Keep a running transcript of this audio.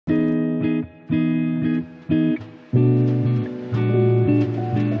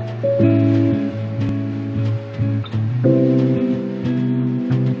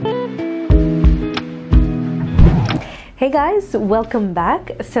guys, welcome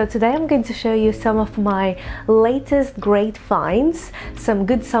back. So today I'm going to show you some of my latest great finds, some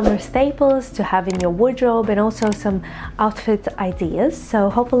good summer staples to have in your wardrobe, and also some outfit ideas. So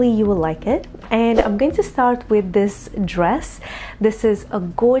hopefully you will like it. And I'm going to start with this dress. This is a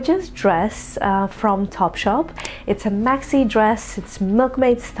gorgeous dress from TOPSHOP. It's a maxi dress, it's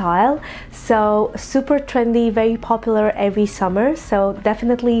milkmaid style, so super trendy, very popular every summer. So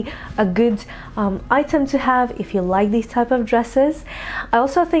definitely a good item to have if you like these type of dresses. I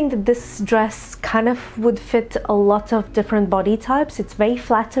also think that this dress kind of would fit a lot of different body types. It's very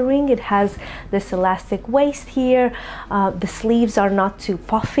flattering. It has this elastic waist here. The sleeves are not too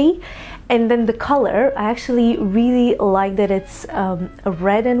puffy. And then the color, I actually really like that it's a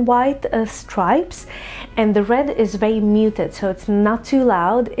red and white stripes, and the red is very muted, so it's not too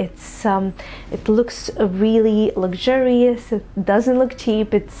loud. It looks really luxurious. It doesn't look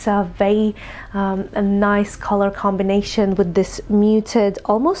cheap. It's very a nice color combination with this muted,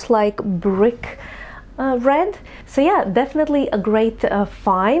 almost like brick red. So yeah, definitely a great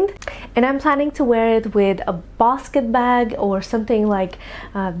find, and I'm planning to wear it with a basket bag or something like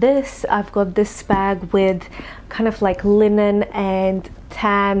this. I've got this bag with kind of like linen and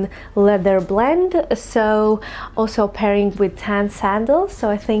tan leather blend, so also pairing with tan sandals.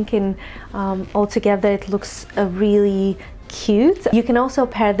 So I think in altogether it looks really cute. You can also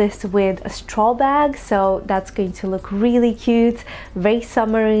pair this with a straw bag, so that's going to look really cute, very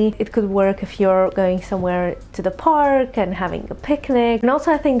summery. It could work if you're going somewhere to the park and having a picnic. And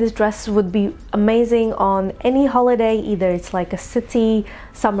also I think this dress would be amazing on any holiday, either it's like a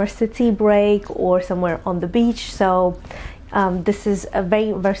summer city break or somewhere on the beach. So this is a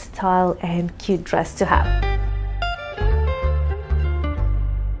very versatile and cute dress to have.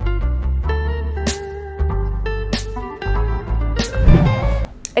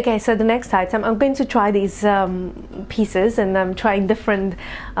 Okay, so the next item, I'm going to try these pieces, and I'm trying different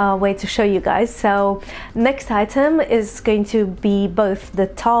way to show you guys. So next item is going to be both the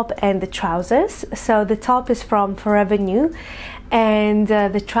top and the trousers. So the top is from Forever New, and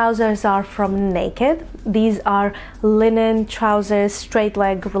the trousers are from Naked. These are linen trousers, straight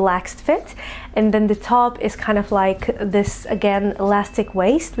leg, relaxed fit. And then the top is kind of like this, again, elastic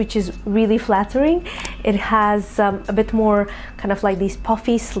waist, which is really flattering. It has a bit more kind of like these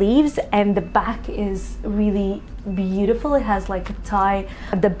puffy sleeves, and the back is really beautiful. It has like a tie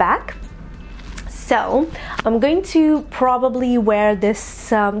at the back. So I'm going to probably wear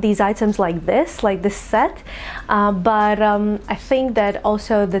this these items like this set, but I think that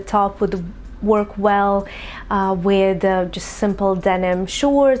also the top would work well with just simple denim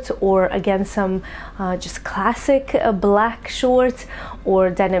shorts, or again some just classic black shorts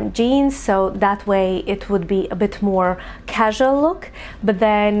or denim jeans. So that way it would be a bit more casual look. But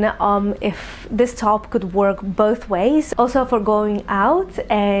then if this top could work both ways, also for going out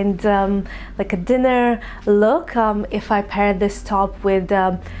and like a dinner look, if I pair this top with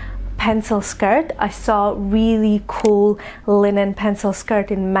pencil skirt. I saw really cool linen pencil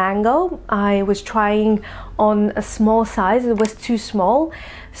skirt in mango. I was trying on a small size. It was too small,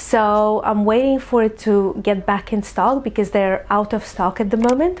 so I'm waiting for it to get back in stock because they're out of stock at the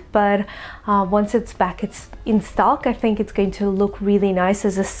moment. But once it's back in stock, I think it's going to look really nice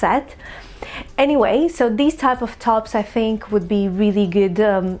as a set. Anyway, so these type of tops I think would be really good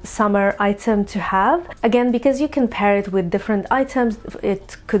summer item to have. Again, because you can pair it with different items,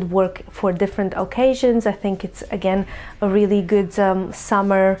 it could work for different occasions. I think it's, again, a really good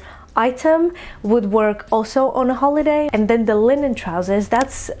summer item. Would work also on a holiday. And then the linen trousers,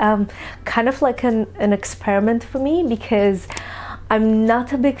 that's kind of like an experiment for me, because I'm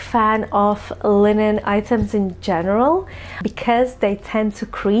not a big fan of linen items in general because they tend to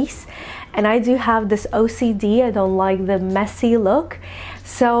crease, and I do have this OCD. I don't like the messy look,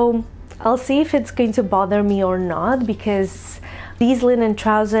 so I'll see if it's going to bother me or not, because these linen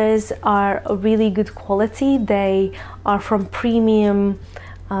trousers are a really good quality. They are from premium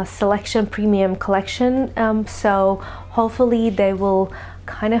selection, premium collection, so hopefully they will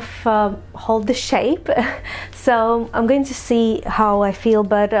kind of hold the shape. So I'm going to see how I feel,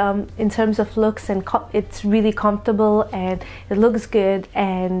 but in terms of looks, and it's really comfortable and it looks good,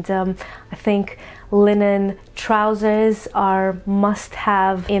 and I think linen trousers are must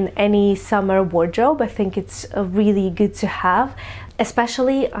have in any summer wardrobe. I think it's really good to have.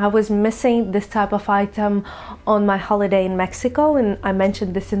 Especially, I was missing this type of item on my holiday in Mexico, and I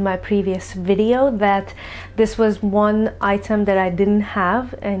mentioned this in my previous video that this was one item that I didn't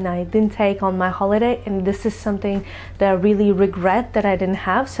have and I didn't take on my holiday, and this is something that I really regret that I didn't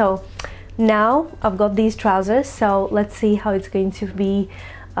have. So now I've got these trousers, so let's see how it's going to be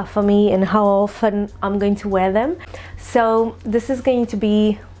for me and how often I'm going to wear them. So this is going to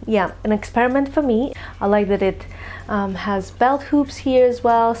be, yeah, an experiment for me. I like that it has belt hoops here as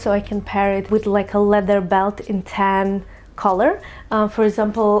well, so I can pair it with like a leather belt in tan color. For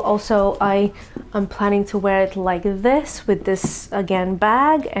example, also I'm planning to wear it like this, with this again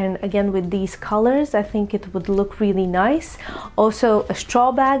bag, and again with these colors. I think it would look really nice. Also a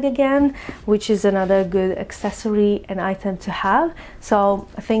straw bag again, which is another good accessory and item to have. So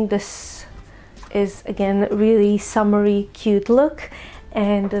I think this is again really summery, cute look,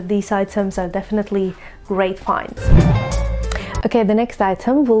 and these items are definitely great finds. Okay, the next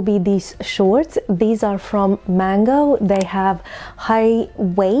item will be these shorts. These are from Moonglow. They have high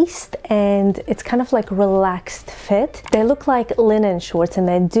waist and it's kind of like relaxed fit. They look like linen shorts, and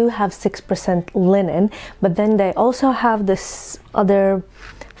they do have 6% linen, but then they also have this other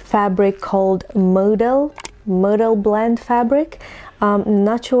fabric called Modal blend fabric.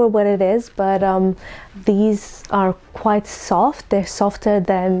 Not sure what it is, but these are quite soft. They're softer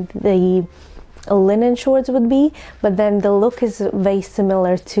than the linen shorts would be, but then the look is very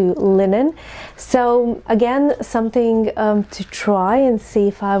similar to linen. So again, something to try and see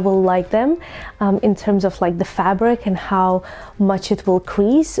if I will like them in terms of like the fabric and how much it will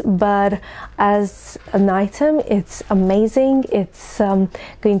crease. But as an item, it's amazing. It's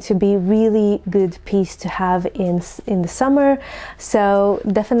going to be really good piece to have in the summer. So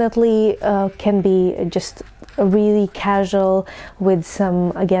definitely can be just really casual with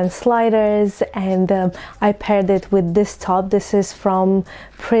some, again, sliders. And I paired it with this top. This is from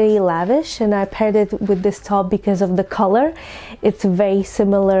Pretty Lavish, and I paired it with this top because of the color. It's very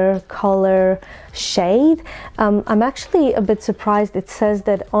similar color shade. I'm actually a bit surprised. It says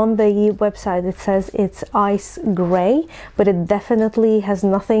that on the website it says it's ice gray, but it definitely has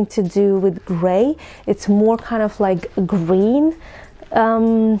nothing to do with gray. It's more kind of like green,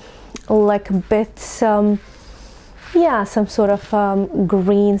 like a bit yeah, some sort of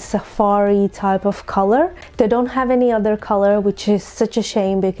green safari type of color. They don't have any other color, which is such a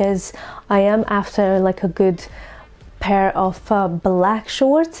shame because I am after like a good pair of black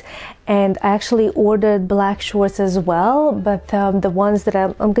shorts, and I actually ordered black shorts as well, but the ones that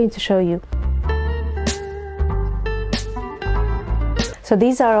I'm going to show you. So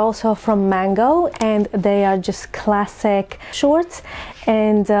these are also from Moonglow, and they are just classic shorts,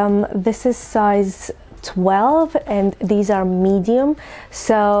 and this is size 12 and these are medium.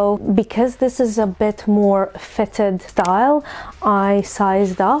 So because this is a bit more fitted style, I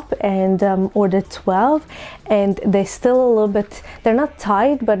sized up and ordered 12, and they're still a little bit, they're not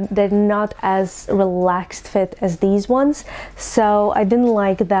tight, but they're not as relaxed fit as these ones. So I didn't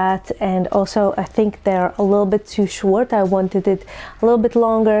like that, and also I think they're a little bit too short. I wanted it a little bit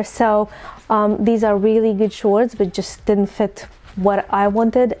longer. So these are really good shorts, but just didn't fit what I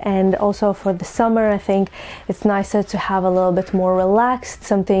wanted. And also for the summer, I think it's nicer to have a little bit more relaxed,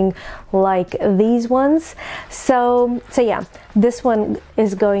 something like these ones. So yeah, this one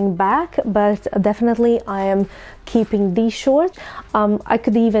is going back, but definitely I am keeping these shorts. I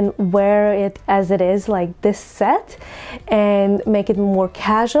could even wear it as it is, like this set, and make it more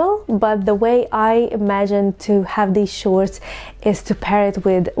casual, but the way I imagine to have these shorts is to pair it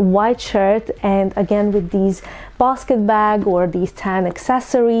with white shirt, and again with these basket bag or these tan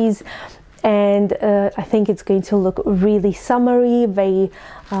accessories, and I think it's going to look really summery,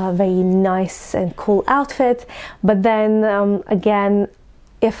 very nice and cool outfit. But then again,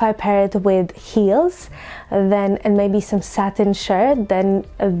 if I pair it with heels, then and maybe some satin shirt, then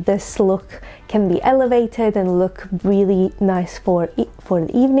this look can be elevated and look really nice for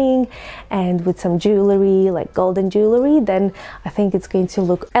the evening, and with some jewelry, like golden jewelry, then I think it's going to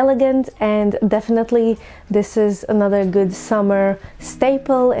look elegant. And definitely this is another good summer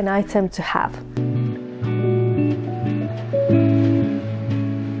staple and item to have.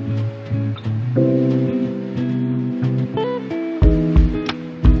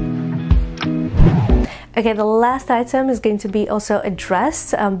 Okay, the last item is going to be also a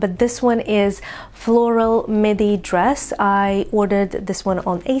dress, but this one is floral midi dress. I ordered this one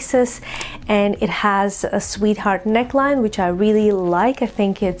on ASOS, and it has a sweetheart neckline, which I really like. I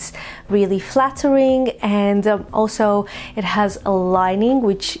think it's really flattering, and also it has a lining,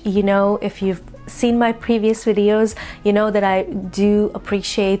 which, you know, if you've seen my previous videos, you know that I do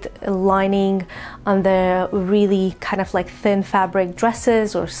appreciate lining on the really kind of like thin fabric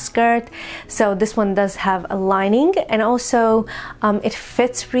dresses or skirt. So this one does have a lining, and also it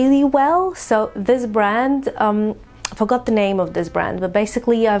fits really well. So this brand, I forgot the name of this brand, but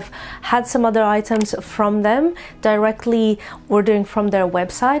basically I've had some other items from them directly ordering from their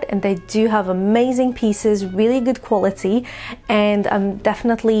website, and they do have amazing pieces, really good quality, and I'm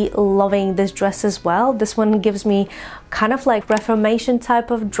definitely loving this dress as well. This one gives me kind of like Reformation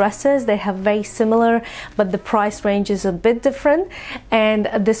type of dresses. They have very similar, but the price range is a bit different, and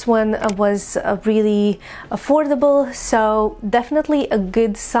this one was really affordable, so definitely a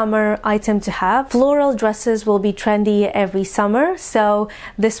good summer item to have. Floral dresses will be trendy every summer, so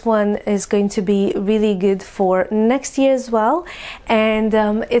this one is going to be really good for next year as well. And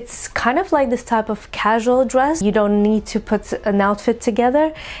it's kind of like this type of casual dress. You don't need to put an outfit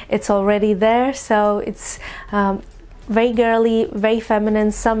together, it's already there, so it's very girly, very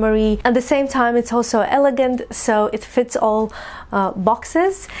feminine, summery. At the same time, it's also elegant, so it fits all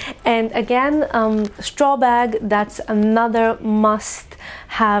boxes. And again, straw bag, that's another must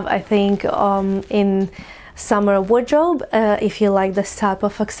have, I think, in summer wardrobe. If you like this type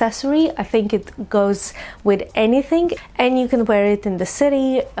of accessory, I think it goes with anything, and you can wear it in the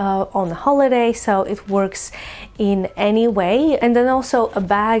city on a holiday, so it works in any way. And then also a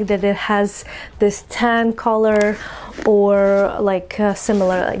bag that it has this tan color or like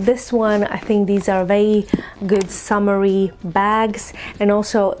similar like this one. I think these are very good summery bags, and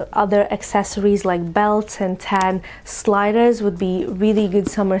also other accessories like belts and tan sliders would be really good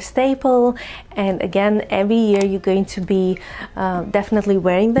summer staple. And again, every year you're going to be definitely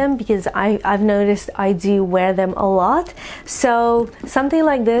wearing them, because I've noticed I do wear them a lot. So something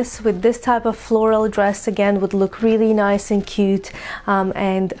like this with this type of floral dress again would look really nice and cute,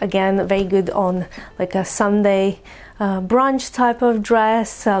 and again very good on like a Sunday brunch type of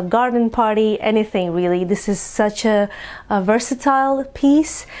dress, garden party, anything really. This is such a versatile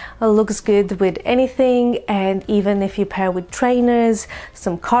piece. Looks good with anything, and even if you pair with trainers,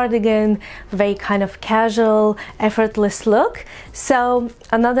 some cardigan, very kind of casual, effortless look. So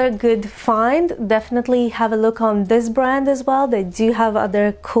another good find. Definitely have a look on this brand as well. They do have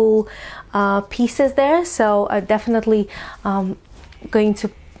other cool pieces there, so I definitely going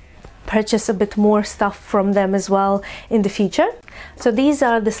to purchase a bit more stuff from them as well in the future. So these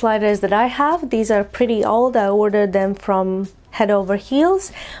are the sliders that I have. These are pretty old. I ordered them from Head Over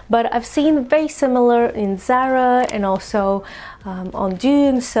Heels, but I've seen very similar in ZARA and also on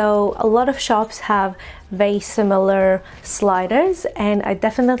Dune, so a lot of shops have very similar sliders, and I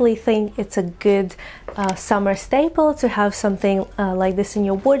definitely think it's a good summer staple to have something like this in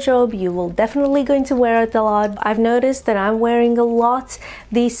your wardrobe. You will definitely going to wear it a lot. I've noticed that I'm wearing a lot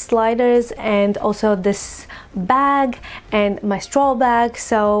these sliders and also this bag and my straw bag,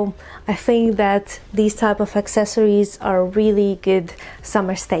 so I think that these type of accessories are a really good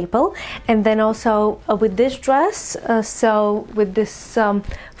summer staple. And then also with this dress, so with this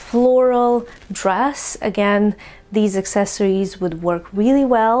floral dress, again, these accessories would work really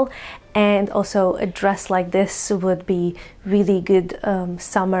well, and also a dress like this would be really good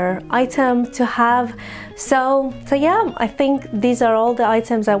summer item to have. So yeah, I think these are all the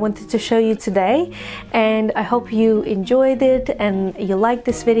items I wanted to show you today, and I hope you enjoyed it and you liked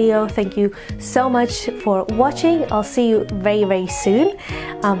this video. Thank you so much for watching. I'll see you very soon.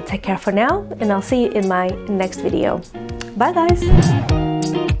 Take care for now, and I'll see you in my next video. Bye guys.